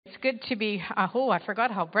good to be, I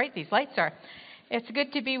forgot how bright these lights are. It's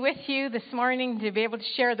good to be with you this morning, to be able to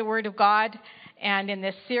share the Word of God. And in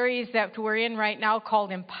this series that we're in right now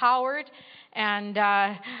called Empowered. And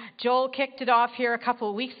Joel kicked it off here a couple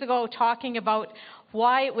of weeks ago talking about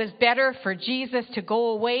why it was better for Jesus to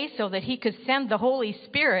go away so that he could send the Holy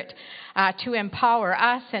Spirit to empower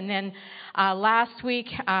us. And then last week,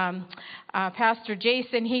 Pastor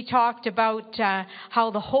Jason, he talked about how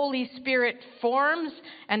the Holy Spirit forms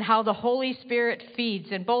and how the Holy Spirit feeds.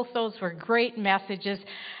 And both those were great messages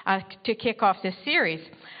to kick off this series.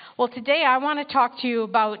 Well, today I want to talk to you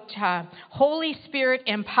about Holy Spirit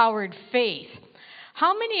empowered faith.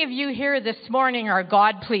 How many of you here this morning are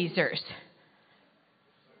God pleasers?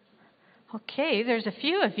 Okay, there's a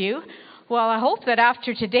few of you. Well, I hope that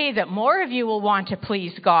after today that more of you will want to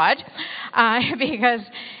please God, because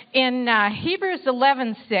in Hebrews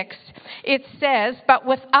 11:6 it says, "But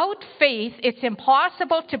without faith it's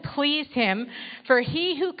impossible to please him, for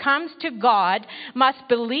he who comes to God must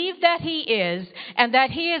believe that he is, and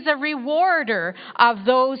that he is a rewarder of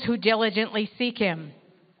those who diligently seek him."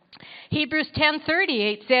 Hebrews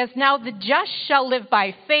 10:38 says, "Now the just shall live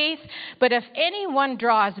by faith, but if anyone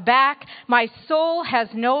draws back, my soul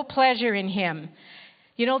has no pleasure in him."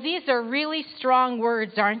 You know, these are really strong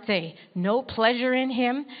words, aren't they? No pleasure in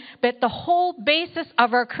him. But the whole basis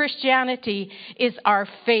of our Christianity is our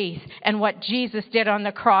faith and what Jesus did on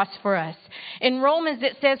the cross for us. In Romans,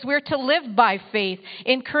 it says we're to live by faith.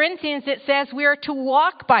 In Corinthians, it says we are to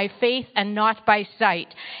walk by faith and not by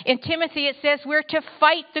sight. In Timothy, it says we're to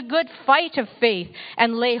fight the good fight of faith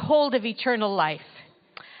and lay hold of eternal life.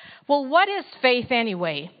 Well, what is faith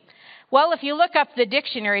anyway? Well, if you look up the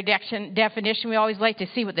dictionary definition, we always like to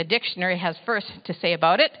see what the dictionary has first to say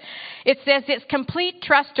about it. It says it's complete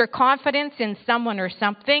trust or confidence in someone or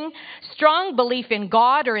something, strong belief in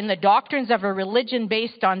God or in the doctrines of a religion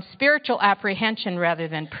based on spiritual apprehension rather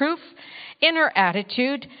than proof, inner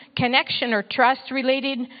attitude, connection or trust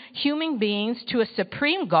relating human beings to a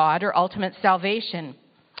supreme God or ultimate salvation.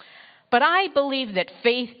 But I believe that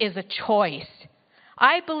faith is a choice.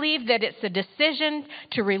 I believe that it's a decision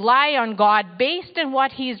to rely on God based on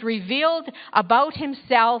what he's revealed about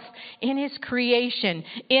himself in his creation,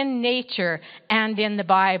 in nature, and in the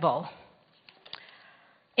Bible.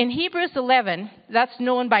 In Hebrews 11, that's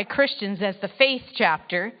known by Christians as the faith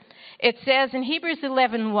chapter, it says in Hebrews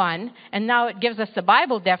 11:1, and now it gives us the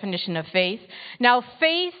Bible definition of faith. Now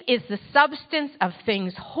faith is the substance of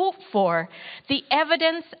things hoped for, the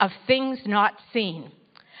evidence of things not seen.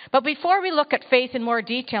 But before we look at faith in more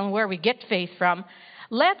detail and where we get faith from,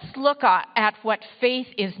 let's look at what faith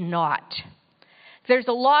is not. There's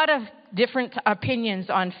a lot of different opinions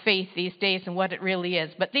on faith these days and what it really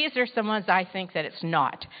is, but these are some ones I think that it's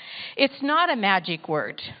not. It's not a magic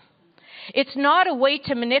word. It's not a way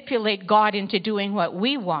to manipulate God into doing what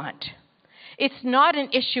we want. It's not an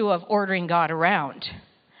issue of ordering God around.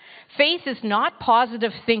 Faith is not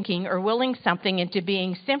positive thinking or willing something into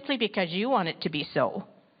being simply because you want it to be so.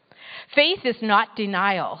 Faith is not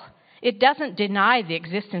denial. It doesn't deny the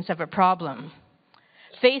existence of a problem.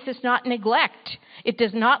 Faith is not neglect. It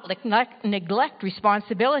does not neglect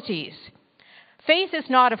responsibilities. Faith is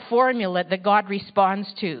not a formula that God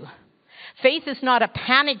responds to. Faith is not a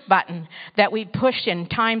panic button that we push in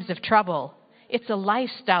times of trouble. It's a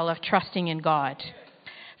lifestyle of trusting in God.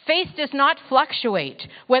 Faith does not fluctuate,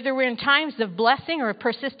 whether we're in times of blessing or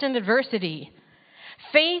persistent adversity.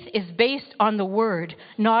 Faith is based on the Word,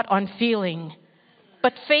 not on feeling.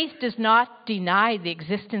 But faith does not deny the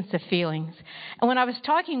existence of feelings. And when I was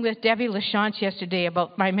talking with Debbie LaChance yesterday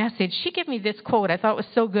about my message, she gave me this quote I thought was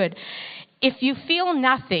so good. "If you feel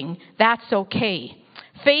nothing, that's okay.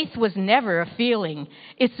 Faith was never a feeling.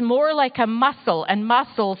 It's more like a muscle, and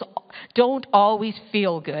muscles don't always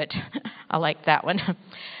feel good." I like that one.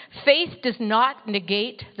 Faith does not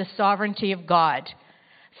negate the sovereignty of God.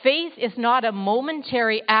 Faith is not a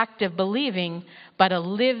momentary act of believing, but a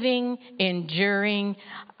living, enduring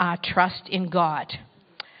trust in God.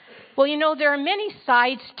 Well, you know, there are many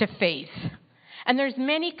sides to faith. And there's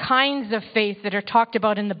many kinds of faith that are talked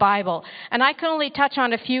about in the Bible. And I can only touch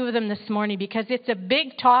on a few of them this morning because it's a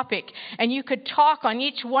big topic. And you could talk on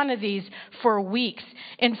each one of these for weeks.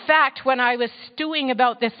 In fact, when I was stewing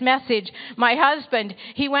about this message, my husband,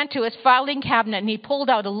 he went to his filing cabinet and he pulled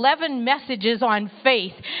out 11 messages on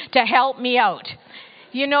faith to help me out.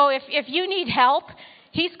 You know, if you need help,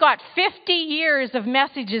 he's got 50 years of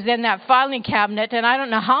messages in that filing cabinet, and I don't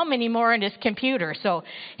know how many more in his computer. So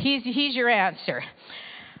he's your answer.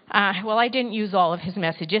 Well, I didn't use all of his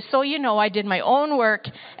messages, so you know I did my own work,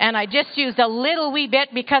 and I just used a little wee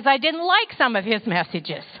bit because I didn't like some of his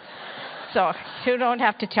messages. So you don't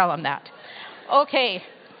have to tell them that. Okay,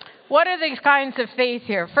 what are the kinds of faith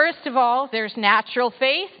here? First of all, there's natural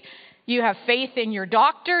faith. You have faith in your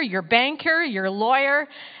doctor, your banker, your lawyer,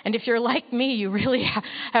 and if you're like me, you really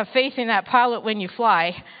have faith in that pilot when you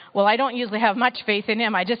fly. Well, I don't usually have much faith in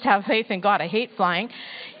him. I just have faith in God. I hate flying.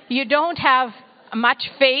 You don't have much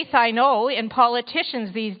faith, I know, in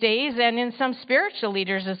politicians these days and in some spiritual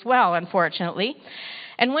leaders as well, unfortunately.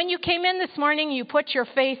 And when you came in this morning, you put your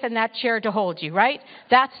faith in that chair to hold you, right?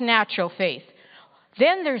 That's natural faith.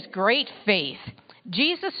 Then there's great faith.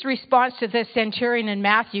 Jesus' response to the centurion in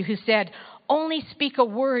Matthew who said, "Only speak a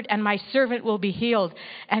word and my servant will be healed."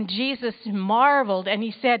 And Jesus marveled and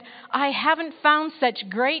he said, "I haven't found such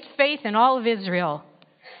great faith in all of Israel."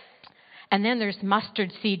 And then there's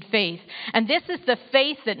mustard seed faith. And this is the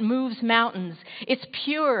faith that moves mountains. It's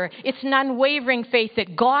pure. It's an unwavering faith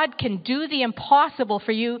that God can do the impossible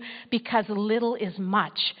for you because little is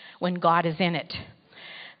much when God is in it.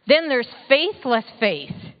 Then there's faithless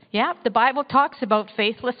faith. Yeah, the Bible talks about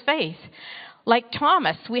faithless faith. Like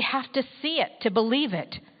Thomas, we have to see it to believe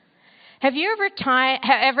it. Have you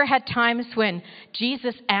ever had times when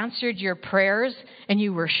Jesus answered your prayers and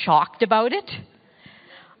you were shocked about it?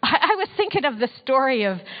 I was thinking of the story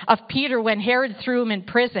of Peter when Herod threw him in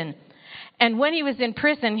prison. And when he was in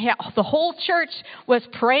prison, the whole church was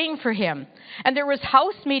praying for him. And there was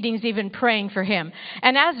house meetings even praying for him.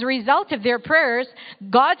 And as a result of their prayers,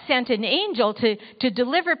 God sent an angel to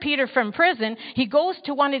deliver Peter from prison. He goes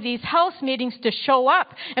to one of these house meetings to show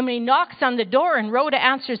up. And when he knocks on the door and Rhoda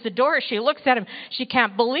answers the door, she looks at him. She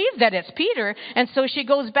can't believe that it's Peter. And so she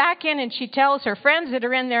goes back in and she tells her friends that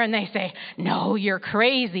are in there and they say, "No, you're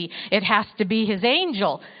crazy. It has to be his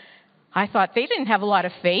angel." I thought they didn't have a lot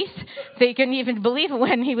of faith. They couldn't even believe it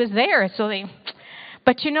when he was there.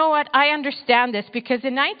 But you know what? I understand this because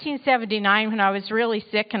in 1979, when I was really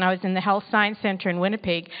sick and I was in the Health Science Center in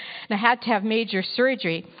Winnipeg, and I had to have major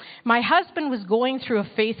surgery, my husband was going through a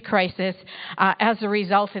faith crisis as a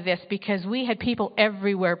result of this because we had people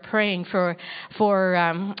everywhere praying for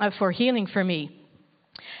healing for me.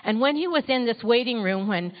 And when he was in this waiting room,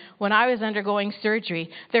 when I was undergoing surgery,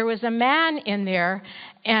 there was a man in there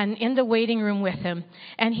and in the waiting room with him.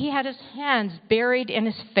 And he had his hands buried in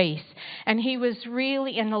his face. And he was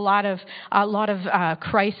really in a lot of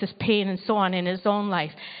crisis, pain, and so on in his own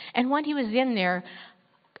life. And when he was in there,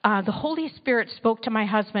 the Holy Spirit spoke to my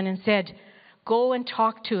husband and said, "Go and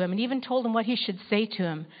talk to him," and even told him what he should say to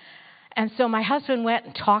him. And so my husband went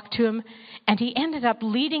and talked to him, and he ended up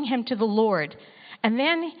leading him to the Lord. And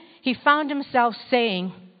then he found himself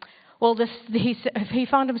saying, he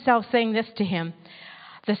found himself saying this to him: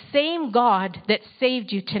 "The same God that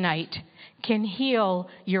saved you tonight can heal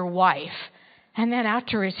your wife." And then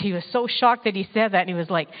afterwards, he was so shocked that he said that, and he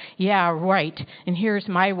was like, "Yeah, right. And here's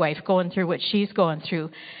my wife going through what she's going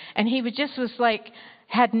through." And he was like,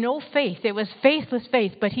 had no faith. It was faithless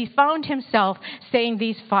faith. But he found himself saying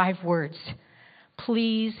these 5 words: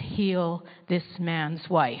 "Please heal this man's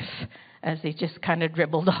wife," as they just kind of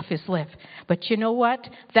dribbled off his lip. But you know what?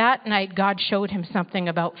 That night, God showed him something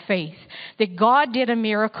about faith. That God did a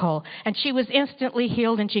miracle, and she was instantly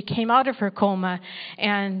healed, and she came out of her coma,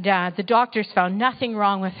 and the doctors found nothing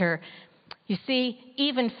wrong with her. You see,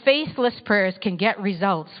 even faithless prayers can get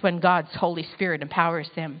results when God's Holy Spirit empowers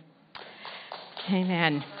them.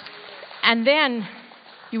 Amen. And then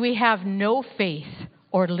we have no faith,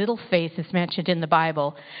 or little faith, is mentioned in the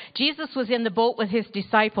Bible. Jesus was in the boat with his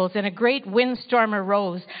disciples, and a great windstorm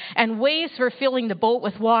arose, and waves were filling the boat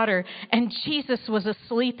with water, and Jesus was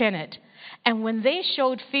asleep in it. And when they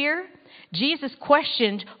showed fear, Jesus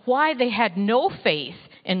questioned why they had no faith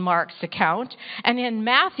in Mark's account. And in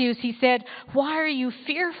Matthew's, he said, "Why are you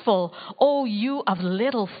fearful, O you of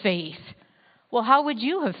little faith?" Well, how would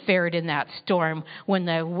you have fared in that storm when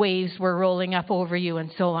the waves were rolling up over you and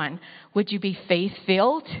so on? Would you be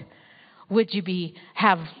faith-filled? Would you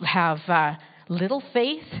have little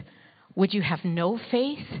faith? Would you have no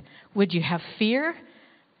faith? Would you have fear?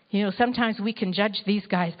 You know, sometimes we can judge these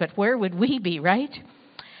guys, but where would we be, right?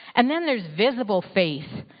 And then there's visible faith.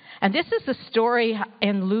 And this is the story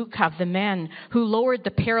in Luke of the men who lowered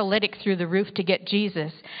the paralytic through the roof to get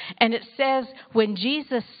Jesus. And it says, when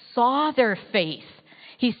Jesus saw their faith,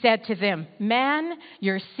 he said to them, "Man,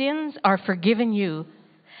 your sins are forgiven you."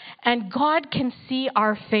 And God can see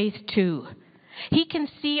our faith too. He can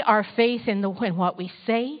see our faith in what we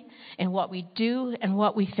say, in what we do, and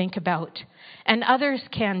what we think about. And others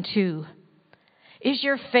can too. Is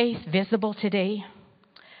your faith visible today?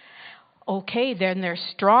 Okay, then there's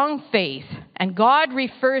strong faith. And God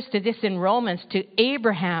refers to this in Romans to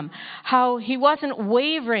Abraham, how he wasn't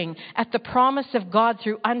wavering at the promise of God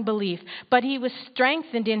through unbelief, but he was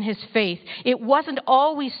strengthened in his faith. It wasn't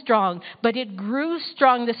always strong, but it grew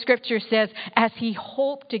strong, the scripture says, as he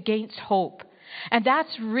hoped against hope. And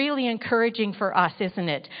that's really encouraging for us, isn't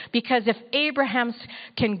it? Because if Abraham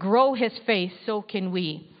can grow his faith, so can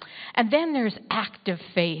we. And then there's active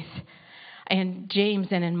faith. And James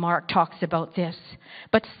and in Mark talks about this.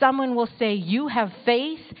 But someone will say, you have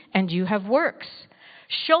faith and you have works.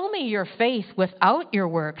 Show me your faith without your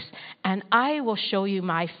works, and I will show you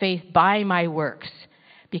my faith by my works,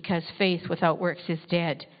 because faith without works is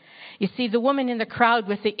dead. You see, the woman in the crowd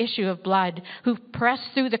with the issue of blood who pressed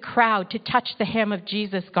through the crowd to touch the hem of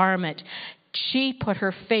Jesus' garment, she put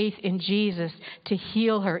her faith in Jesus to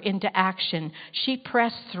heal her into action. She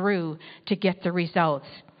pressed through to get the results.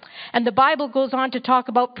 And the Bible goes on to talk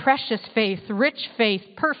about precious faith, rich faith,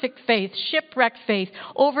 perfect faith, shipwrecked faith,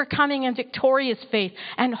 overcoming and victorious faith,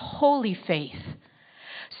 and holy faith.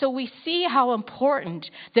 So we see how important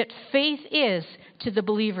that faith is to the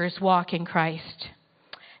believer's walk in Christ.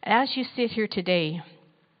 As you sit here today,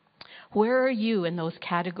 where are you in those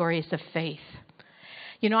categories of faith?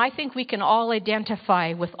 You know, I think we can all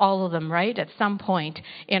identify with all of them, right, at some point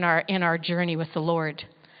in our journey with the Lord.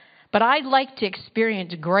 But I'd like to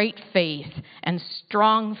experience great faith and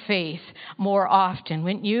strong faith more often,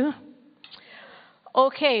 wouldn't you?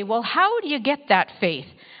 Okay, well, how do you get that faith?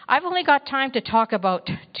 I've only got time to talk about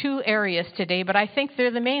 2 areas today, but I think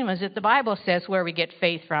they're the main ones that the Bible says where we get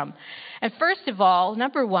faith from. And first of all,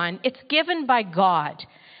 number 1, it's given by God.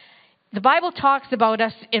 The Bible talks about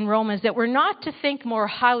us in Romans that we're not to think more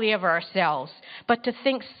highly of ourselves, but to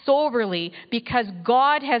think soberly, because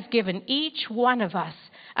God has given each one of us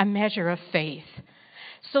a measure of faith.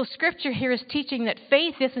 So Scripture here is teaching that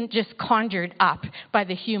faith isn't just conjured up by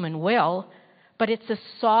the human will, but it's a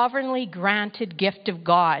sovereignly granted gift of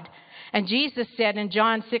God. And Jesus said in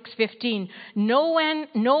John 6:15, no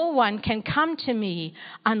one can come to me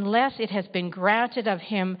unless it has been granted of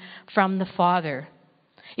him from the Father.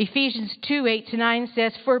 Ephesians 2:8-9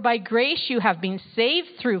 says, for by grace you have been saved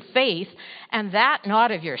through faith, and that not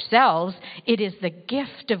of yourselves. It is the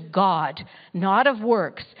gift of God, not of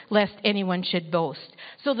works, lest anyone should boast.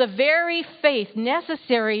 So the very faith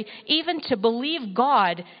necessary even to believe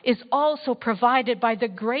God is also provided by the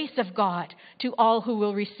grace of God to all who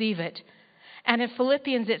will receive it. And in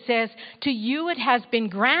Philippians it says, to you it has been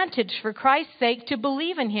granted for Christ's sake to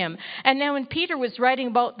believe in him. And then when Peter was writing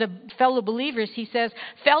about the fellow believers, he says,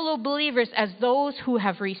 fellow believers as those who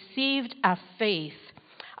have received a faith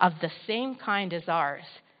of the same kind as ours.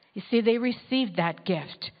 You see, they received that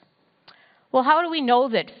gift. Well, how do we know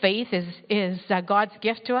that faith is God's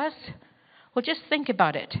gift to us? Well, just think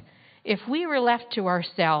about it. If we were left to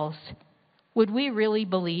ourselves, would we really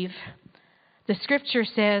believe? The scripture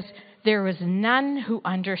says, there is none who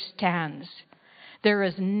understands. There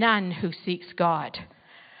is none who seeks God.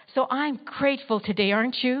 So I'm grateful today,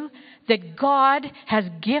 aren't you, that God has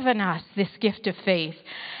given us this gift of faith.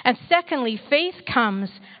 And secondly, faith comes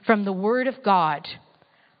from the Word of God.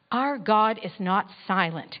 Our God is not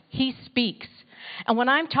silent. He speaks. And when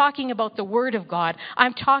I'm talking about the Word of God,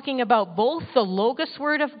 I'm talking about both the Logos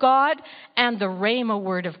Word of God and the Rhema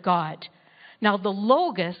Word of God. Now, the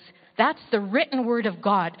Logos, that's the written word of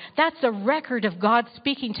God. That's a record of God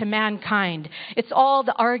speaking to mankind. It's all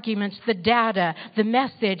the arguments, the data, the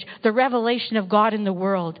message, the revelation of God in the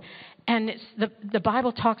world. And it's the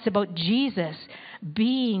Bible talks about Jesus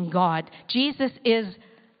being God. Jesus is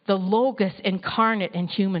the Logos incarnate in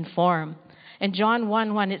human form. In John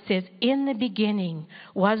 1:1 it says, in the beginning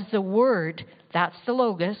was the Word, that's the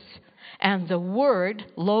Logos, and the Word,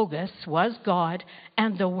 Logos, was God,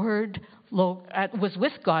 and the Word was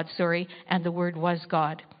with God, and the Word was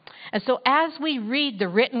God. And so as we read the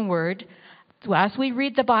written Word, as we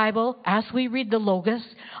read the Bible, as we read the Logos,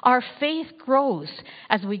 our faith grows.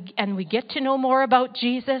 As we get to know more about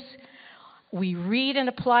Jesus, we read and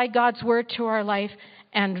apply God's Word to our life,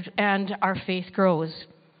 and our faith grows.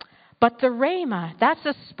 But the Rhema, that's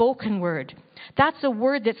a spoken word. That's a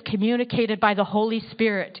word that's communicated by the Holy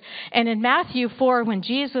Spirit. And in Matthew 4, when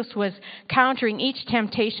Jesus was countering each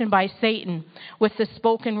temptation by Satan with the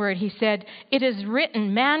spoken word, he said, it is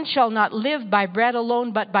written, man shall not live by bread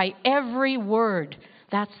alone, but by every word.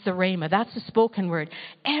 That's the Rhema. That's the spoken word.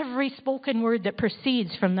 Every spoken word that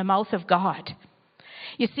proceeds from the mouth of God.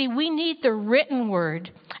 You see, we need the written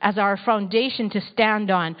word as our foundation to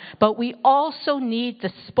stand on, but we also need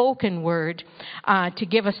the spoken word to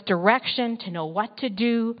give us direction, to know what to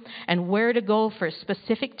do and where to go for a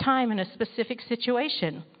specific time in a specific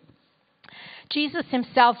situation. Jesus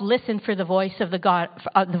himself listened for the voice of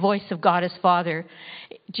God his Father.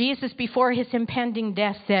 Jesus, before his impending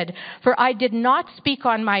death, said, "For I did not speak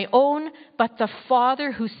on my own, but the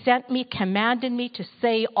Father who sent me commanded me to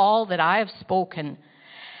say all that I have spoken."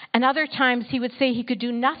 And other times he would say he could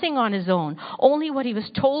do nothing on his own, only what he was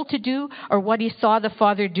told to do or what he saw the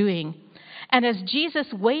Father doing. And as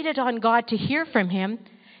Jesus waited on God to hear from him,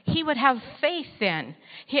 he would have faith then.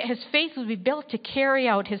 His faith would be built to carry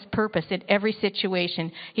out his purpose in every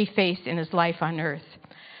situation he faced in his life on earth.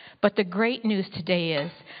 But the great news today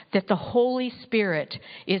is that the Holy Spirit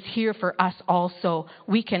is here for us also.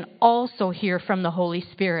 We can also hear from the Holy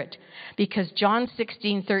Spirit, because John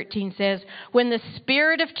 16:13 says, "When the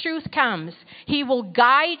Spirit of truth comes, he will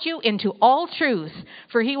guide you into all truth,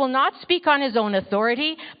 for he will not speak on his own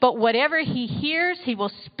authority, but whatever he hears, he will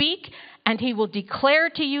speak, and he will declare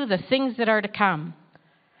to you the things that are to come."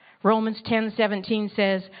 Romans 10:17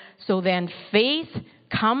 says, "So then faith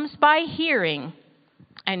comes by hearing,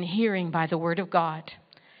 and hearing by the word of God."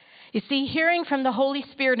 You see, hearing from the Holy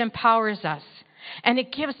Spirit empowers us, and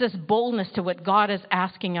it gives us boldness to what God is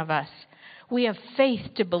asking of us. We have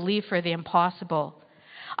faith to believe for the impossible.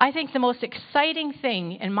 I think the most exciting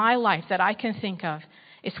thing in my life that I can think of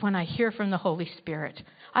is when I hear from the Holy Spirit.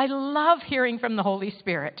 I love hearing from the Holy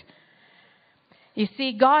Spirit. You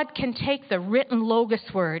see, God can take the written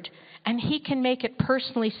Logos word and he can make it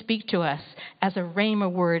personally speak to us as a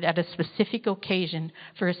rhema word at a specific occasion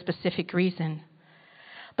for a specific reason.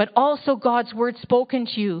 But also God's word spoken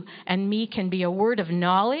to you and me can be a word of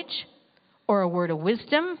knowledge or a word of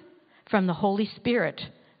wisdom from the Holy Spirit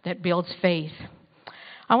that builds faith.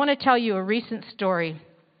 I want to tell you a recent story.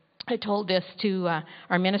 I told this to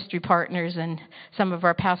our ministry partners and some of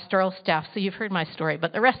our pastoral staff, so you've heard my story,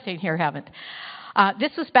 but the rest in here haven't.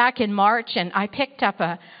 This was back in March, and I picked up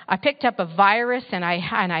a virus, and I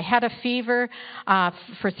had a fever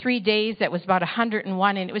for 3 days that was about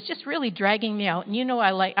 101, and it was just really dragging me out. And you know,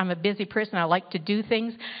 I'm a busy person. I like to do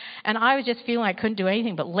things, and I was just feeling I couldn't do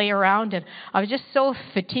anything but lay around, and I was just so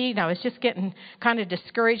fatigued. I was just getting kind of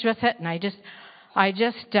discouraged with it, and I just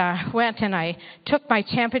went and I took my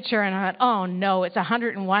temperature and I thought, oh no, it's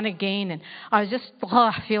 101 again. And I was just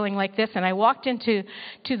feeling like this. And I walked into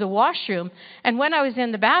the washroom. And when I was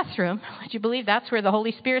in the bathroom, would you believe that's where the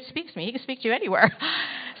Holy Spirit speaks to me? He can speak to you anywhere.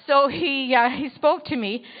 So he spoke to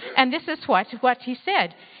me. And this is what he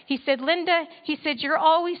said. He said, "Linda," he said, "you're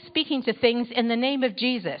always speaking to things in the name of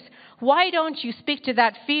Jesus. Why don't you speak to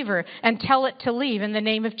that fever and tell it to leave in the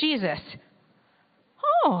name of Jesus?"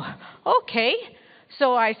 Oh, okay.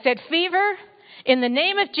 So I said, "Fever, in the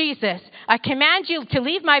name of Jesus, I command you to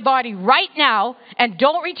leave my body right now and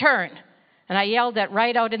don't return." And I yelled that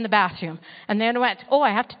right out in the bathroom. And then I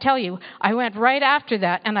have to tell you, I went right after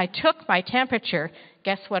that and I took my temperature.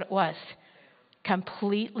 Guess what it was?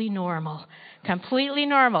 Completely normal. Completely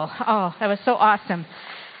normal. Oh, that was so awesome.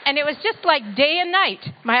 And it was just like day and night.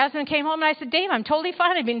 My husband came home and I said, "Dave, I'm totally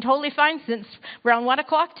fine. I've been totally fine since around 1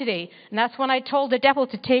 o'clock today." And that's when I told the devil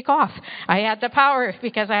to take off. I had the power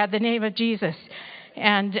because I had the name of Jesus.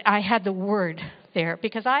 And I had the word there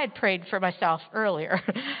because I had prayed for myself earlier.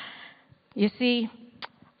 You see,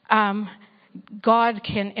 God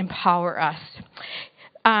can empower us.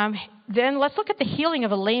 Then let's look at the healing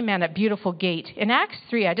of a lame man at Beautiful Gate. In Acts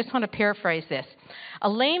 3, I just want to paraphrase this. A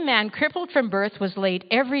lame man, crippled from birth, was laid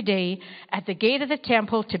every day at the gate of the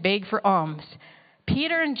temple to beg for alms.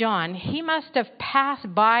 Peter and John, they must have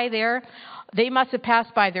passed by there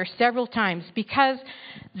several times because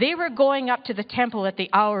they were going up to the temple at the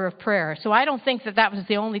hour of prayer. So I don't think that was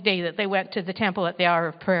the only day that they went to the temple at the hour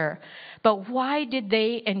of prayer. But why did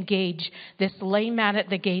they engage this lame man at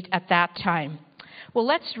the gate at that time? Well,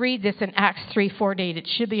 let's read this in Acts 3:48. It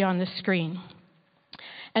should be on the screen.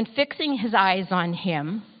 "And fixing his eyes on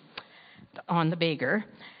him," on the beggar,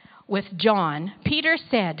 "with John, Peter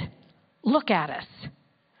said, 'Look at us.'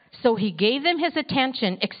 So he gave them his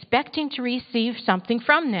attention, expecting to receive something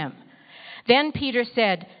from them. Then Peter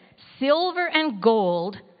said, 'Silver and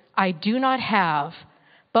gold I do not have,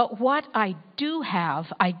 but what I do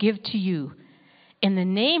have I give to you. In the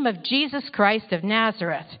name of Jesus Christ of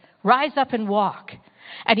Nazareth, rise up and walk.'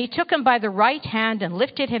 And he took him by the right hand and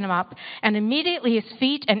lifted him up, and immediately his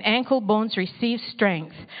feet and ankle bones received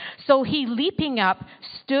strength. So he, leaping up,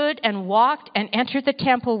 stood and walked and entered the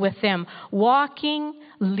temple with them, walking,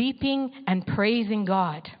 leaping, and praising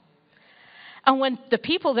God." And when the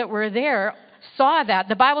people that were there saw that,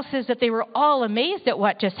 the Bible says that they were all amazed at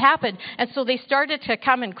what just happened. And so they started to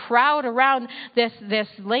come and crowd around this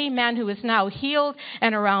lame man who is now healed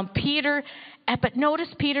and around Peter. But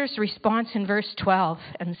notice Peter's response in verse 12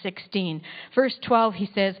 and 16. Verse 12, he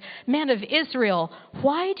says, "Men of Israel,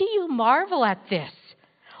 why do you marvel at this?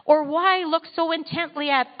 Or why look so intently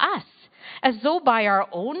at us, as though by our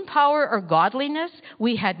own power or godliness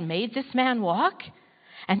we had made this man walk?"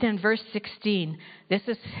 And then verse 16, this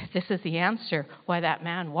is the answer why that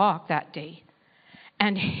man walked that day.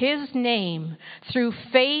 "And his name, through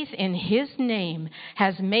faith in his name,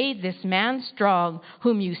 has made this man strong,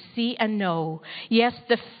 whom you see and know. Yes,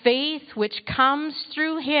 the faith which comes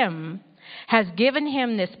through him has given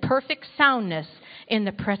him this perfect soundness in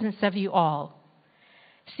the presence of you all."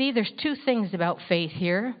 See, there's two things about faith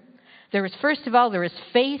here. First of all, there is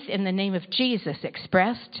faith in the name of Jesus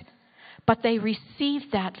expressed. But they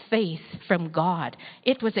received that faith from God.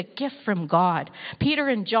 It was a gift from God. Peter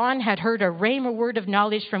and John had heard a rhema word of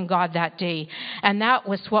knowledge from God that day. And that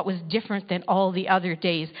was what was different than all the other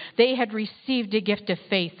days. They had received a gift of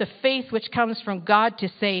faith. The faith which comes from God to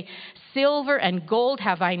say, "Silver and gold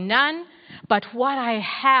have I none, but what I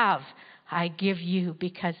have I give you,"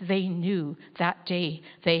 because they knew that day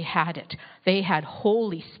they had it. They had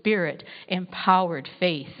Holy Spirit empowered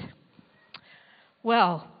faith.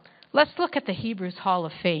 Well, let's look at the Hebrews Hall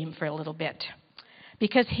of Fame for a little bit.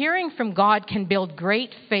 Because hearing from God can build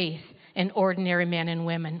great faith in ordinary men and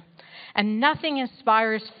women. And nothing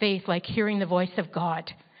inspires faith like hearing the voice of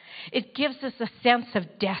God. It gives us a sense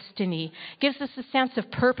of destiny, gives us a sense of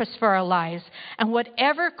purpose for our lives. And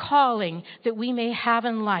whatever calling that we may have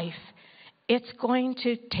in life, it's going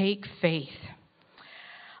to take faith.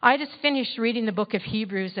 I just finished reading the book of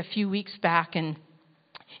Hebrews a few weeks back, and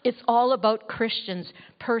it's all about Christians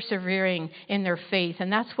persevering in their faith.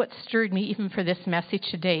 And that's what stirred me even for this message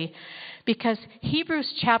today. Because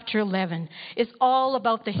Hebrews chapter 11 is all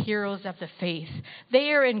about the heroes of the faith.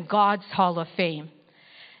 They are in God's Hall of Fame.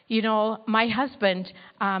 You know, my husband,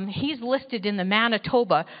 he's listed in the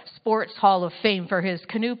Manitoba Sports Hall of Fame for his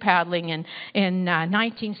canoe paddling in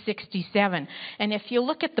 1967. And if you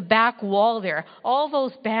look at the back wall there, all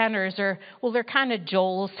those banners are, well, they're kind of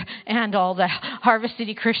Joel's and all the Harvest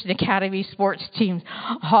City Christian Academy sports teams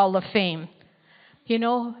Hall of Fame. You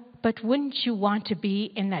know, but wouldn't you want to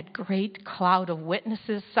be in that great cloud of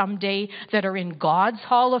witnesses someday that are in God's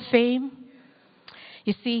Hall of Fame?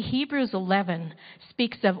 You see, Hebrews 11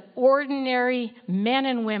 speaks of ordinary men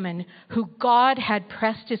and women who God had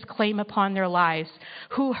pressed his claim upon their lives,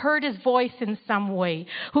 who heard his voice in some way,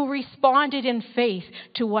 who responded in faith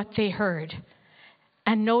to what they heard.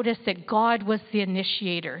 And notice that God was the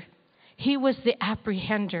initiator. He was the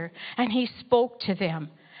apprehender, and he spoke to them.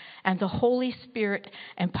 And the Holy Spirit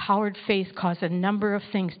empowered faith caused a number of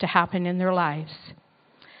things to happen in their lives.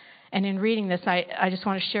 And in reading this, I just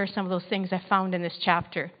want to share some of those things I found in this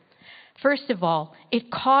chapter. First of all, it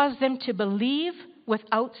caused them to believe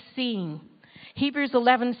without seeing. Hebrews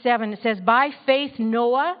 11:7, it says, "By faith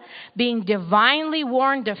Noah, being divinely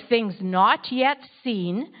warned of things not yet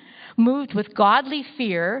seen, moved with godly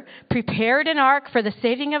fear, prepared an ark for the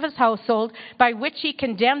saving of his household, by which he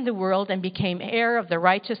condemned the world and became heir of the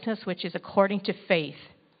righteousness which is according to faith."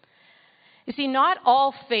 You see, not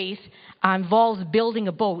all faith involves building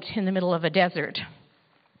a boat in the middle of a desert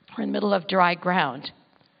or in the middle of dry ground.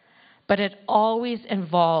 But it always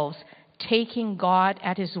involves taking God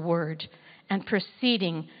at his word and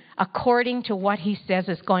proceeding according to what he says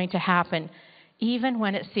is going to happen, even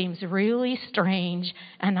when it seems really strange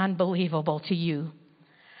and unbelievable to you.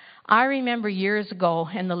 I remember years ago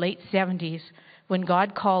in the late 70s when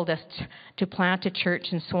God called us to plant a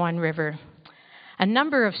church in Swan River. A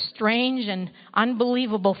number of strange and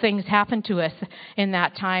unbelievable things happened to us in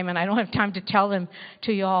that time, and I don't have time to tell them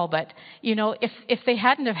to you all, but, you know, if they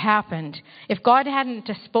hadn't have happened, if God hadn't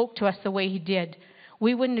spoke to us the way he did,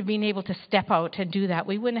 we wouldn't have been able to step out and do that.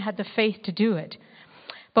 We wouldn't have had the faith to do it.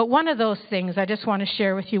 But one of those things, I just want to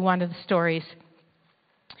share with you one of the stories,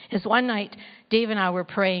 is one night Dave and I were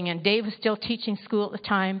praying, and Dave was still teaching school at the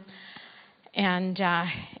time, and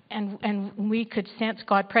we could sense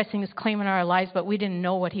God pressing his claim in our lives, but we didn't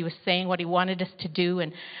know what he was saying, what he wanted us to do.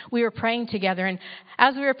 And we were praying together. And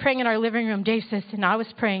as we were praying in our living room, Dave says, and I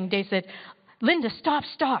was praying, Dave said, "Linda, stop.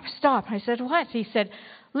 I said, "What?" He said,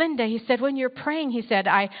 "Linda," he said, "when you're praying," he said,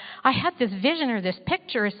 I had this vision or this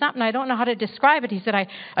picture or something. I don't know how to describe it." He said, I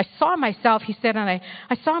saw myself, he said, and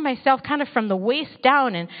I saw myself kind of from the waist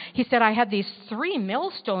down. And he said, I had these 3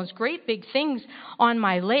 millstones, great big things on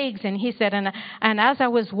my legs. And he said, and as I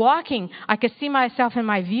was walking, I could see myself in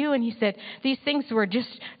my view. And he said, these things were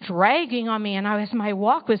just dragging on me. And my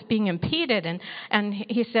walk was being impeded. And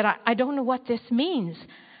he said, I don't know what this means.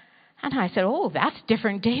 And I said, "Oh, that's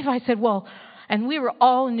different, Dave." I said, "Well," and we were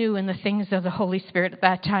all new in the things of the Holy Spirit at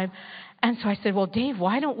that time. And so I said, well, Dave,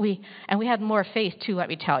 why don't we, and we had more faith too, let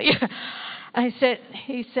me tell you. I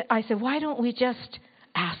said, why don't we just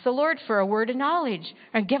ask the Lord for a word of knowledge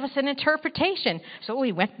and give us an interpretation? So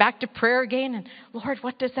we went back to prayer again, and Lord,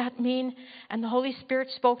 what does that mean? And the Holy Spirit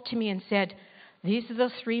spoke to me and said, these are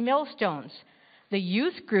the 3 millstones. The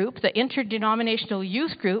youth group, the interdenominational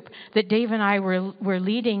youth group that Dave and I were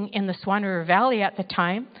leading in the Swan River Valley at the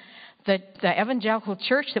time, the evangelical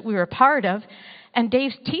church that we were a part of, and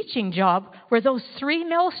Dave's teaching job were those 3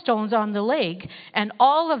 millstones on the leg, and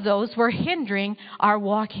all of those were hindering our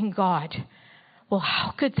walking God. Well,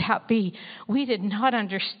 how could that be? We did not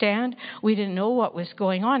understand. We didn't know what was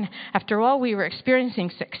going on. After all, we were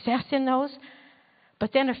experiencing success in those.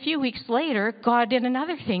 But then a few weeks later, God did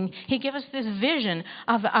another thing. He gave us this vision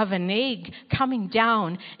of an egg coming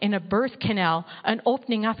down in a birth canal and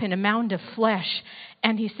opening up in a mound of flesh.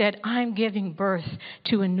 And he said, I'm giving birth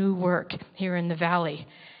to a new work here in the valley.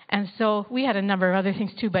 And so we had a number of other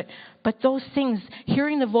things too, but those things,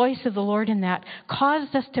 hearing the voice of the Lord in that,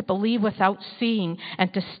 caused us to believe without seeing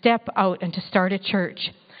and to step out and to start a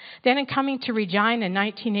church. Then in coming to Regina in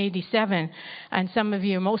 1987, and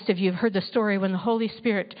most of you have heard the story when the Holy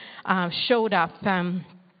Spirit showed up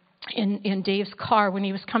in Dave's car when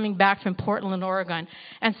he was coming back from Portland, Oregon,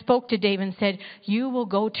 and spoke to Dave and said, you will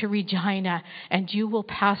go to Regina and you will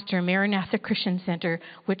pastor Maranatha Christian Center,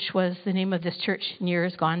 which was the name of this church in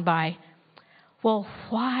years gone by. Well,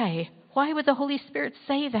 why? Why would the Holy Spirit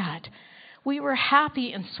say that? We were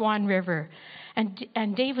happy in Swan River,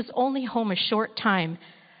 and Dave was only home a short time,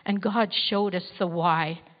 and God showed us the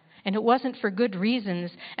why. And it wasn't for good reasons,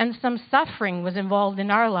 and some suffering was involved in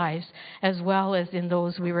our lives as well as in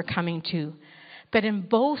those we were coming to. But in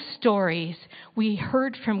both stories, we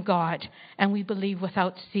heard from God, and we believe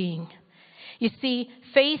without seeing. You see,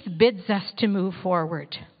 faith bids us to move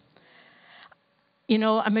forward. You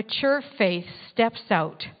know, a mature faith steps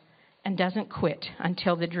out and doesn't quit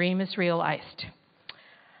until the dream is realized.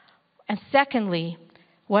 And secondly,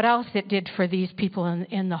 what else it did for these people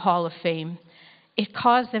in the Hall of Fame? It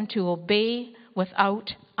caused them to obey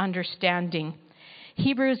without understanding.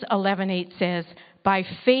 Hebrews 11:8 says, by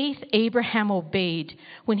faith Abraham obeyed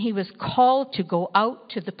when he was called to go out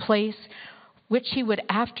to the place which he would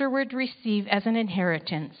afterward receive as an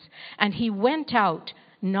inheritance. And he went out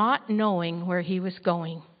not knowing where he was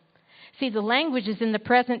going. See, the language is in the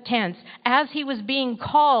present tense. As he was being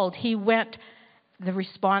called, he went. The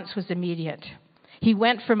response was immediate. He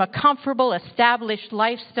went from a comfortable, established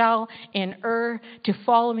lifestyle in Ur to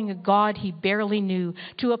following a God he barely knew,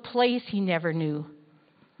 to a place he never knew.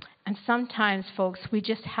 And sometimes, folks, we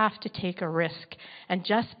just have to take a risk and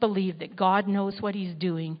just believe that God knows what he's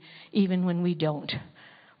doing, even when we don't.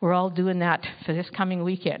 We're all doing that for this coming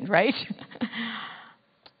weekend, right?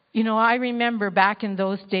 You know, I remember back in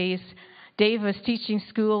those days, Dave was teaching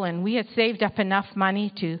school, and we had saved up enough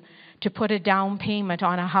money to put a down payment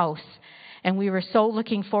on a house. And we were so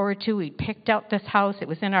looking forward to. We picked out this house. It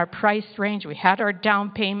was in our price range. We had our down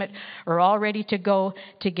payment. We're all ready to go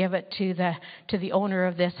to give it to the owner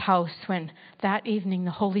of this house, when that evening the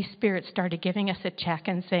Holy Spirit started giving us a check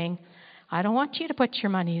and saying, I don't want you to put your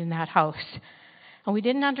money in that house. And we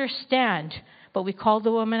didn't understand, but we called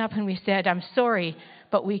the woman up and we said, I'm sorry,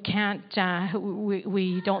 but we can't,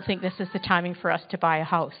 we don't think this is the timing for us to buy a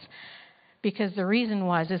house. Because the reason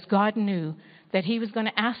was God knew that he was going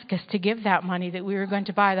to ask us to give that money that we were going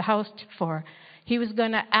to buy the house for. He was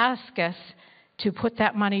going to ask us to put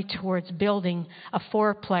that money towards building a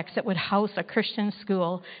fourplex that would house a Christian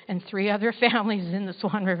school and 3 other families in the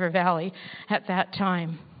Swan River Valley at that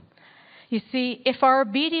time. You see, if our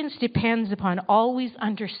obedience depends upon always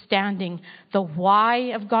understanding the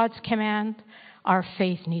why of God's command, our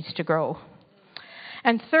faith needs to grow.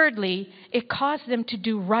 And thirdly, it caused them to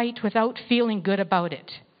do right without feeling good about it.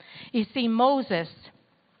 You see, Moses,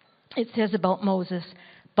 it says about Moses,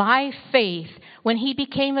 by faith, when he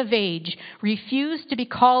became of age, refused to be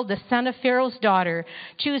called the son of Pharaoh's daughter,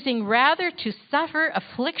 choosing rather to suffer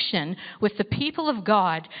affliction with the people of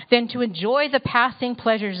God than to enjoy the passing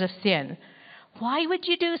pleasures of sin. Why would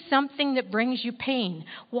you do something that brings you pain?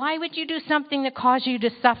 Why would you do something that causes you to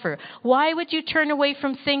suffer? Why would you turn away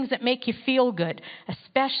from things that make you feel good,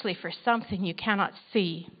 especially for something you cannot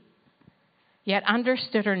see? Yet,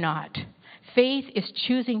 understood or not, faith is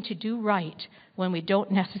choosing to do right when we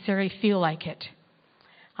don't necessarily feel like it.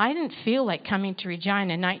 I didn't feel like coming to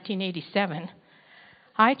Regina in 1987.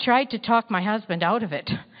 I tried to talk my husband out of it,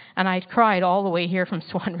 and I cried all the way here from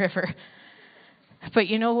Swan River. But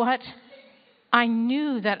you know what? I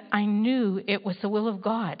knew it was the will of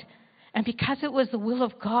God. And because it was the will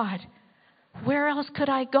of God, where else could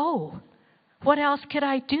I go? What else could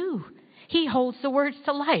I do? He holds the words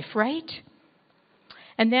to life, right?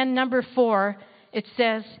 And then number 4, it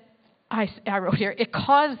says, I wrote here, it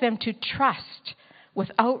caused them to trust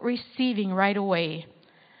without receiving right away.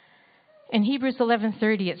 In Hebrews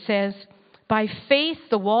 11:30 it says, by faith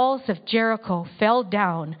the walls of Jericho fell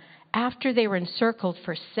down after they were encircled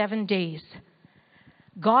for 7 days.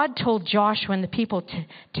 God told Joshua and the people to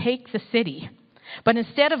take the city. But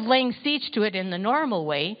instead of laying siege to it in the normal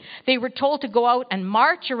way, they were told to go out and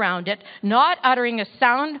march around it, not uttering a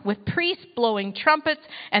sound, with priests blowing trumpets,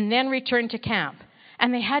 and then return to camp.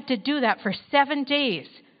 And they had to do that for 7 days.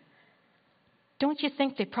 Don't you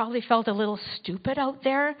think they probably felt a little stupid out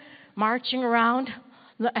there, marching around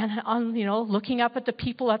and looking up at the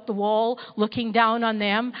people at the wall, looking down on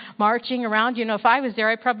them, marching around? If I was there,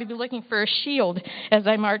 I'd probably be looking for a shield as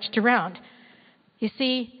I marched around. You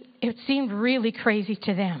see, it seemed really crazy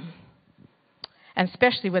to them. And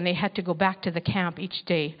especially when they had to go back to the camp each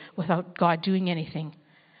day without God doing anything.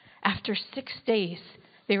 After 6 days,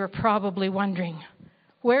 they were probably wondering,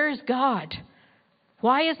 where is God?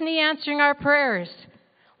 Why isn't he answering our prayers?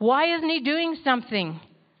 Why isn't he doing something?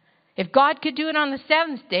 If God could do it on the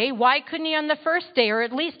 7th day, why couldn't he on the 1st day, or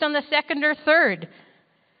at least on the 2nd or 3rd?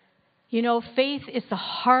 Faith is the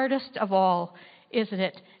hardest of all, isn't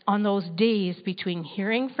it, on those days between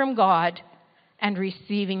hearing from God and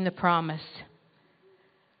receiving the promise.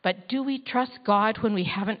 But do we trust God when we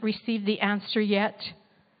haven't received the answer yet?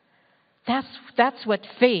 That's what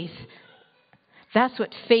faith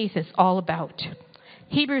is all about.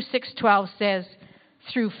 Hebrews 6:12 says,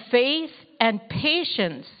 through faith and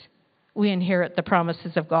patience we inherit the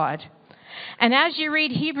promises of God. And as you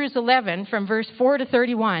read Hebrews 11 from verse 4 to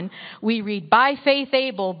 31, we read, by faith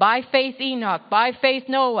Abel, by faith Enoch, by faith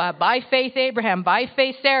Noah, by faith Abraham, by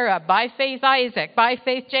faith Sarah, by faith Isaac, by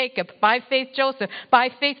faith Jacob, by faith Joseph, by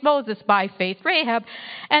faith Moses, by faith Rahab.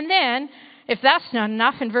 And then, if that's not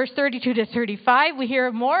enough, in verse 32 to 35, we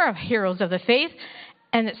hear more of heroes of the faith.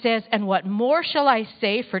 And it says, and what more shall I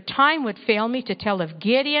say, for time would fail me to tell of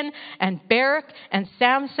Gideon and Barak and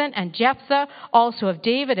Samson and Jephthah, also of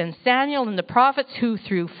David and Samuel and the prophets, who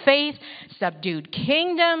through faith subdued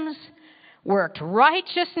kingdoms, worked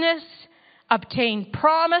righteousness, obtained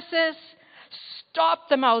promises, stopped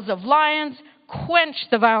the mouths of lions, quenched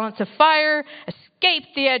the violence of fire,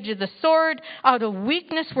 escaped the edge of the sword, out of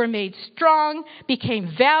weakness were made strong,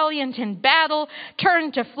 became valiant in battle,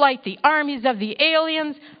 turned to flight the armies of the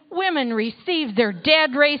aliens, women received their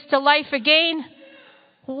dead raised to life again.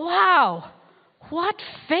 Wow! What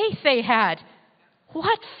faith they had!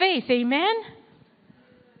 What faith, amen?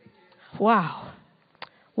 Wow.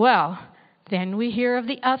 Well, then we hear of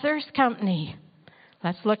the others' company.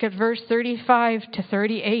 Let's look at verse 35 to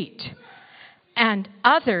 38. And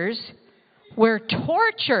others were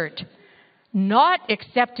tortured, not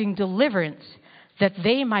accepting deliverance, that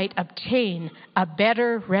they might obtain a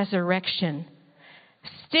better resurrection.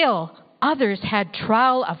 Still, others had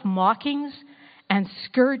trial of mockings and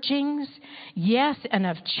scourgings, yes, and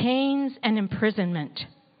of chains and imprisonment.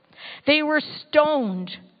 They were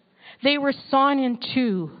stoned, they were sawn in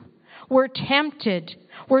two, were tempted,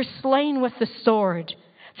 were slain with the sword.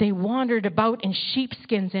 They wandered about in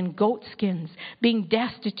sheepskins and goatskins, being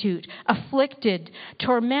destitute, afflicted,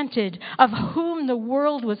 tormented, of whom the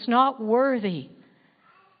world was not worthy.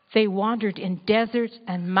 They wandered in deserts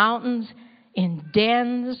and mountains, in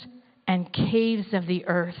dens and caves of the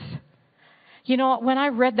earth. When I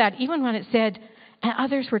read that, even when it said, and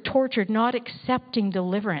others were tortured, not accepting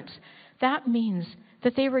deliverance, that means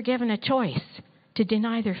that they were given a choice to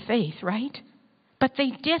deny their faith, right? But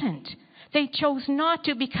they didn't. They chose not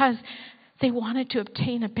to because they wanted to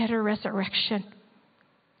obtain a better resurrection.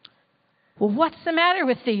 Well, what's the matter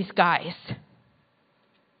with these guys?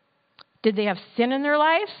 Did they have sin in their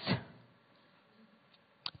lives?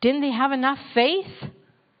 Didn't they have enough faith?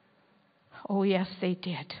 Oh, yes, they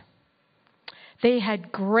did. They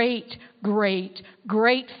had great, great,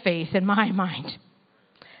 great faith in my mind.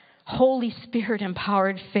 Holy Spirit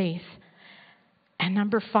empowered faith. And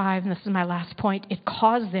number 5, and this is my last point, it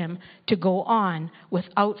caused them to go on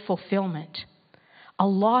without fulfillment. A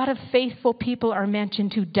lot of faithful people are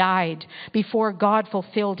mentioned who died before God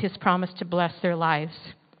fulfilled his promise to bless their lives.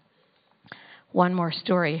 One more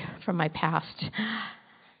story from my past.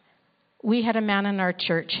 We had a man in our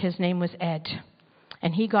church, his name was Ed,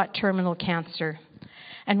 and he got terminal cancer.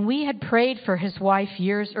 And we had prayed for his wife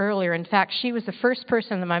years earlier. In fact, she was the first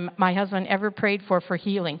person that my husband ever prayed for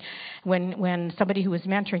healing. When somebody who was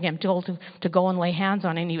mentoring him told to go and lay hands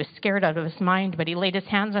on him, he was scared out of his mind, but he laid his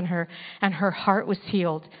hands on her, and her heart was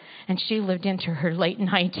healed. And she lived into her late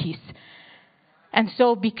 90s. And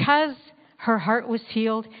so because Her heart was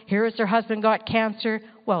healed. Here's her husband got cancer.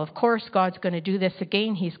 Well, of course, God's going to do this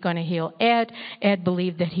again. He's going to heal Ed. Ed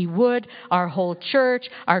believed that he would. Our whole church,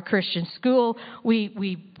 our Christian school,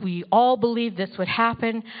 we all believed this would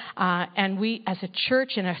happen. And we, as a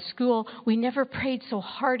church and a school, we never prayed so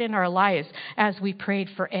hard in our lives as we prayed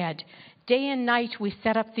for Ed. Day and night, we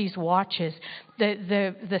set up these watches.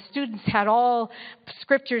 The students had all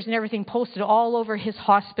scriptures and everything posted all over his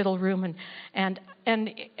hospital room, and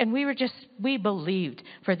we believed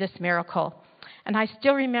for this miracle. And I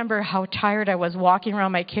still remember how tired I was walking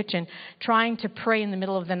around my kitchen trying to pray in the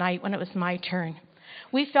middle of the night when it was my turn.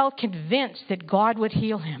 We felt convinced that God would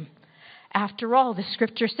heal him. After all, the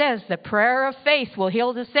scripture says the prayer of faith will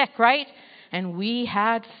heal the sick, right? And we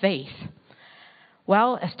had faith.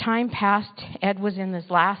 Well, as time passed, Ed was in his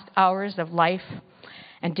last hours of life,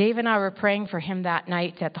 and Dave and I were praying for him that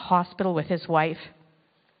night at the hospital with his wife.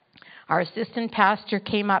 Our assistant pastor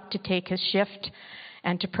came up to take his shift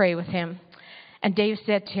and to pray with him. And Dave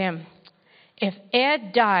said to him, "If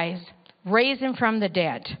Ed dies, raise him from the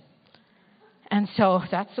dead." And so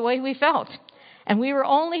that's the way we felt. And we were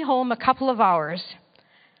only home a couple of hours,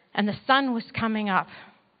 and the sun was coming up.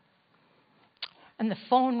 And the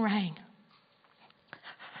phone rang.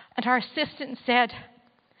 And our assistant said,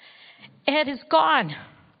 "Ed is gone."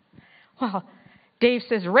 Well, Dave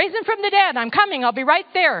says, "Raise him from the dead. I'm coming. I'll be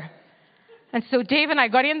right there." And so Dave and I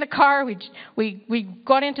got in the car. We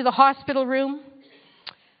got into the hospital room,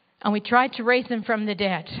 and we tried to raise him from the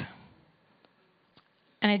dead.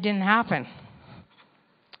 And it didn't happen.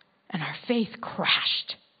 And our faith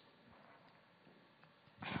crashed.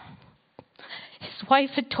 His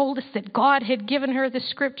wife had told us that God had given her the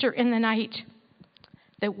scripture in the night,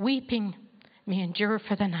 that weeping may endure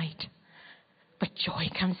for the night, but joy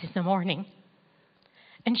comes in the morning.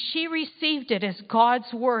 And she received it as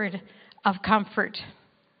God's word of comfort.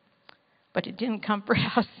 But it didn't comfort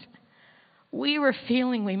us. We were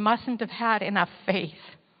feeling we mustn't have had enough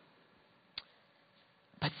faith.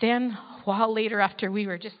 But then, a while later, after we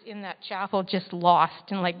were just in that chapel, just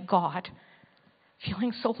lost and like, God,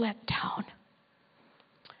 feeling so let down.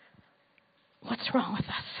 What's wrong with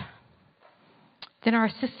us? Then our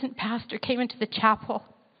assistant pastor came into the chapel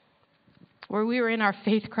where we were in our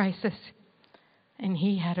faith crisis, and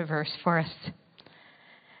he had a verse for us.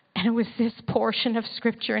 And it was this portion of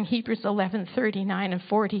Scripture in Hebrews 11:39 and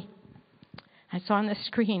 40. I saw on the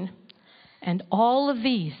screen. "And all of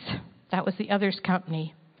these," that was the other's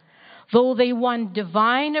company, "though they won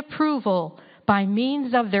divine approval by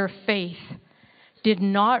means of their faith, did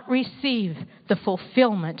not receive the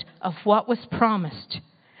fulfillment of what was promised,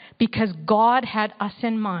 because God had us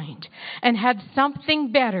in mind and had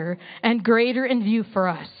something better and greater in view for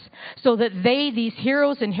us, so that they, these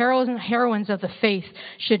heroes and heroines of the faith,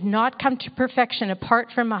 should not come to perfection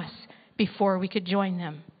apart from us before we could join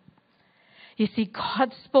them." You see,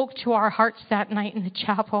 God spoke to our hearts that night in the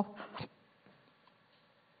chapel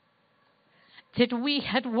that we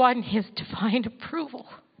had won his divine approval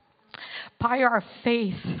by our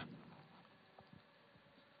faith.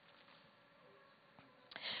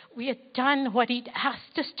 We had done what he'd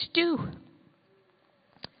asked us to do.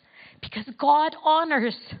 Because God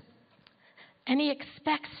honors and he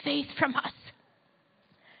expects faith from us.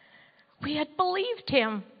 We had believed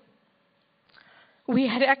him. We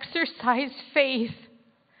had exercised faith,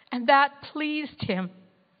 and that pleased him.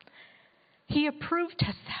 He approved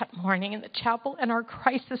us that morning in the chapel, and our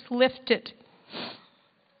crisis lifted.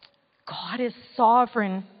 God is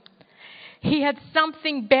sovereign. He had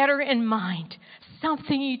something better in mind,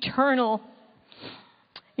 something eternal.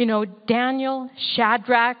 You know, Daniel,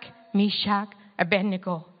 Shadrach, Meshach,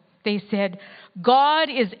 Abednego, they said, "God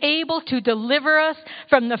is able to deliver us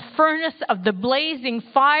from the furnace of the blazing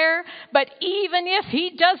fire, but even if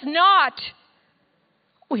he does not,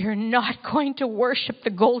 we are not going to worship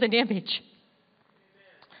the golden image."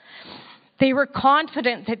 They were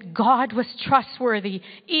confident that God was trustworthy,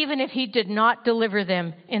 even if he did not deliver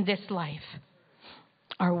them in this life.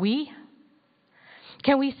 Are we?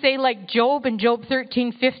 Can we say like Job in Job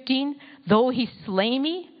 13:15, "Though he slay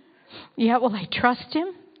me, yet will I trust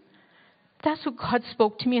him"? That's what God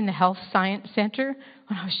spoke to me in the Health Science Center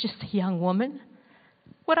when I was just a young woman.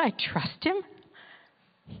 Would I trust him?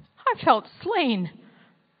 I felt slain.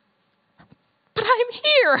 But I'm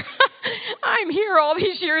here. I'm here all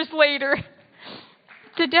these years later.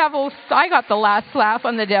 I got the last laugh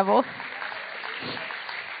on the devil.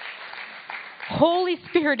 Holy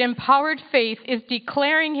Spirit empowered faith is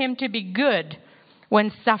declaring him to be good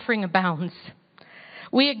when suffering abounds.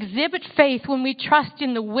 We exhibit faith when we trust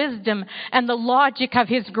in the wisdom and the logic of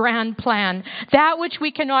His grand plan, that which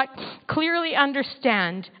we cannot clearly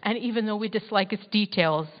understand, and even though we dislike its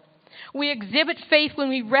details. We exhibit faith when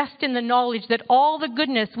we rest in the knowledge that all the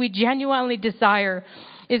goodness we genuinely desire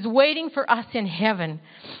is waiting for us in heaven,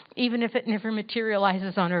 even if it never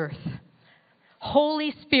materializes on earth.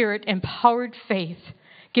 Holy Spirit empowered faith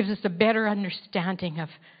gives us a better understanding of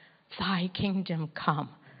Thy kingdom come.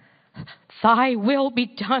 Thy will be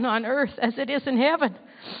done on earth as it is in heaven.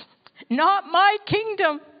 Not my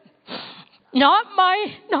kingdom, not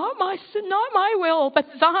my will, but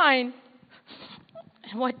Thine.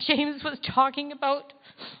 And what James was talking about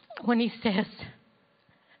when he says,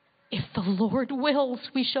 if the Lord wills,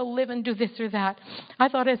 we shall live and do this or that. I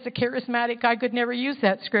thought as a charismatic, I could never use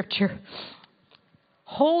that scripture.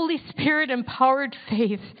 Holy Spirit empowered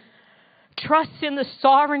faith trusts in the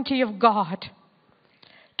sovereignty of God.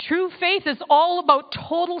 True faith is all about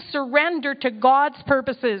total surrender to God's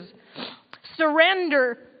purposes.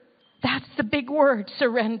 Surrender. That's the big word,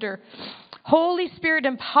 surrender. Holy Spirit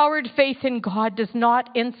empowered faith in God does not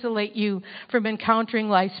insulate you from encountering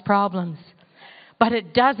life's problems. But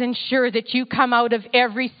it does ensure that you come out of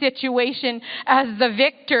every situation as the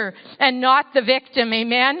victor and not the victim.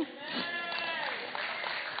 Amen?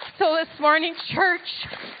 So this morning, church,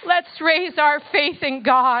 let's raise our faith in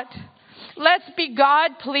God. Let's be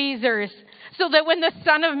God pleasers so that when the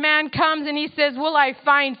Son of Man comes and He says, will I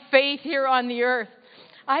find faith here on the earth?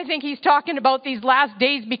 I think He's talking about these last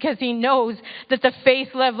days because He knows that the faith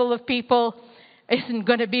level of people isn't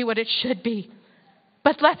going to be what it should be.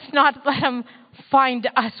 But let's not let Him find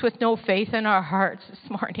us with no faith in our hearts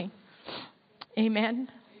this morning. Amen.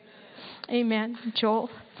 Amen. Joel.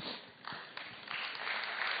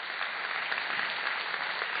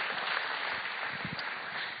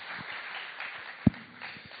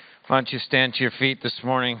 Why don't you stand to your feet this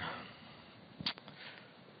morning?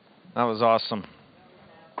 That was awesome.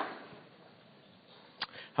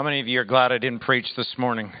 How many of you are glad I didn't preach this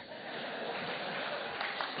morning?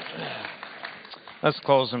 Let's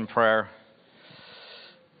close in prayer.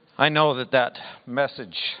 I know that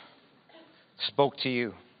message spoke to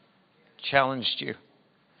you, challenged you,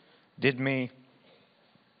 did me.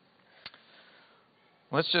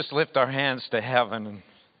 Let's just lift our hands to heaven and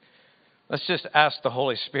let's just ask the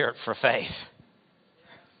Holy Spirit for faith.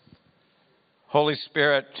 Holy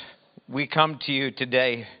Spirit, we come to you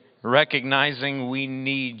today recognizing we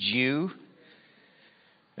need you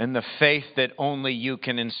and the faith that only you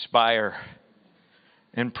can inspire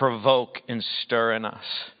and provoke and stir in us.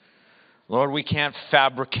 Lord, we can't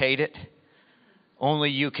fabricate it.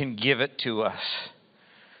 Only you can give it to us.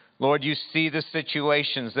 Lord, you see the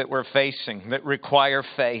situations that we're facing that require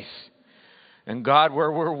faith. And God,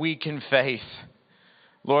 where we're weak in faith,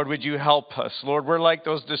 Lord, would you help us? Lord, we're like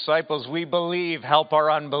those disciples. We believe, help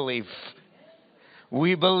our unbelief.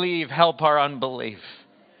 We believe, help our unbelief.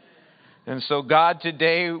 And so, God,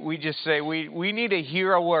 today we just say we need to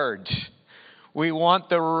hear a word. We want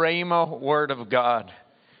the Rhema word of God.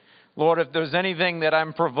 Lord, if there's anything that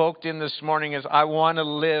I'm provoked in this morning is I want to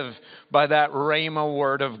live by that Rhema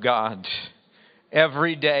word of God.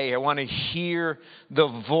 Every day I want to hear the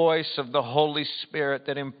voice of the Holy Spirit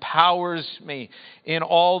that empowers me in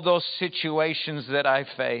all those situations that I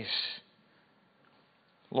face.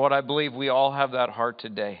 Lord, I believe we all have that heart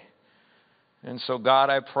today. And so,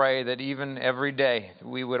 God, I pray that even every day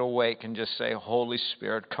we would awake and just say, Holy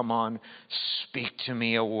Spirit, come on, speak to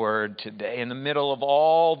me a word today. In the middle of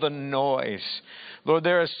all the noise, Lord,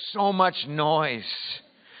 there is so much noise.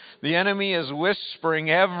 The enemy is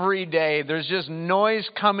whispering every day. There's just noise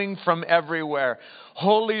coming from everywhere.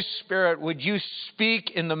 Holy Spirit, would you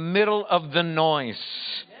speak in the middle of the noise?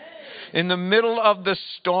 In the middle of the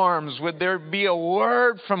storms, would there be a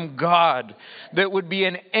word from God that would be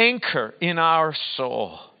an anchor in our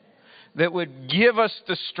soul, that would give us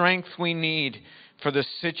the strength we need for the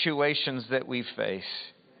situations that we face?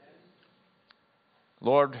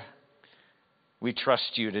 Lord, we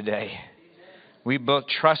trust you today. We both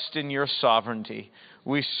trust in your sovereignty.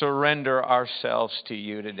 We surrender ourselves to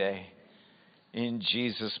you today. In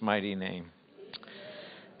Jesus' mighty name.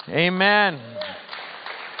 Amen.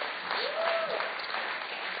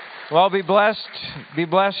 Well, be blessed. Be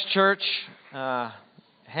blessed, church.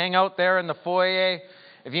 Hang out there in the foyer.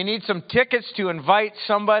 If you need some tickets to invite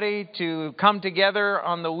somebody to come together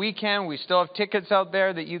on the weekend, we still have tickets out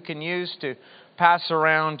there that you can use to pass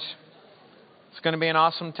around. It's going to be an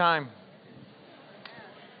awesome time.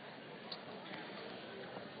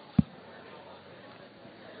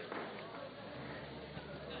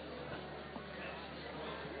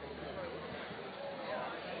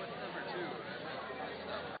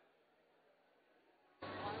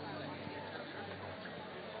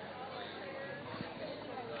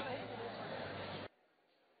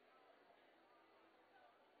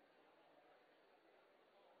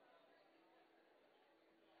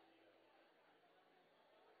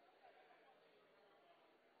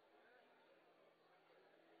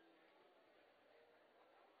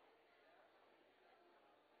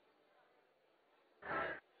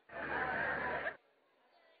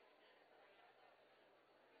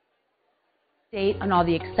 On all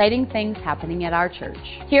the exciting things happening at our church.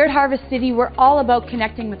 Here at Harvest City, we're all about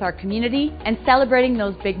connecting with our community and celebrating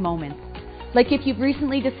those big moments. Like if you've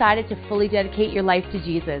recently decided to fully dedicate your life to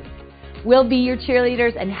Jesus. We'll be your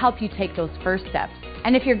cheerleaders and help you take those first steps.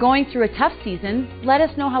 And if you're going through a tough season, let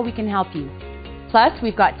us know how we can help you. Plus,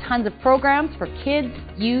 we've got tons of programs for kids,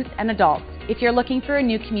 youth, and adults if you're looking for a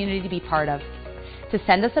new community to be part of. To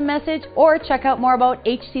send us a message or check out more about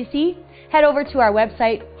HCC, head over to our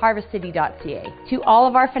website, harvestcity.ca. To all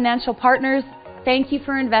of our financial partners, thank you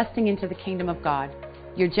for investing into the kingdom of God.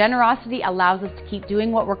 Your generosity allows us to keep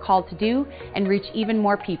doing what we're called to do and reach even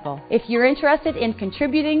more people. If you're interested in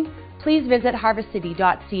contributing, please visit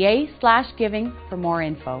harvestcity.ca/giving for more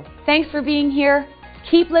info. Thanks for being here.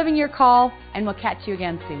 Keep living your call, and we'll catch you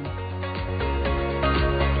again soon.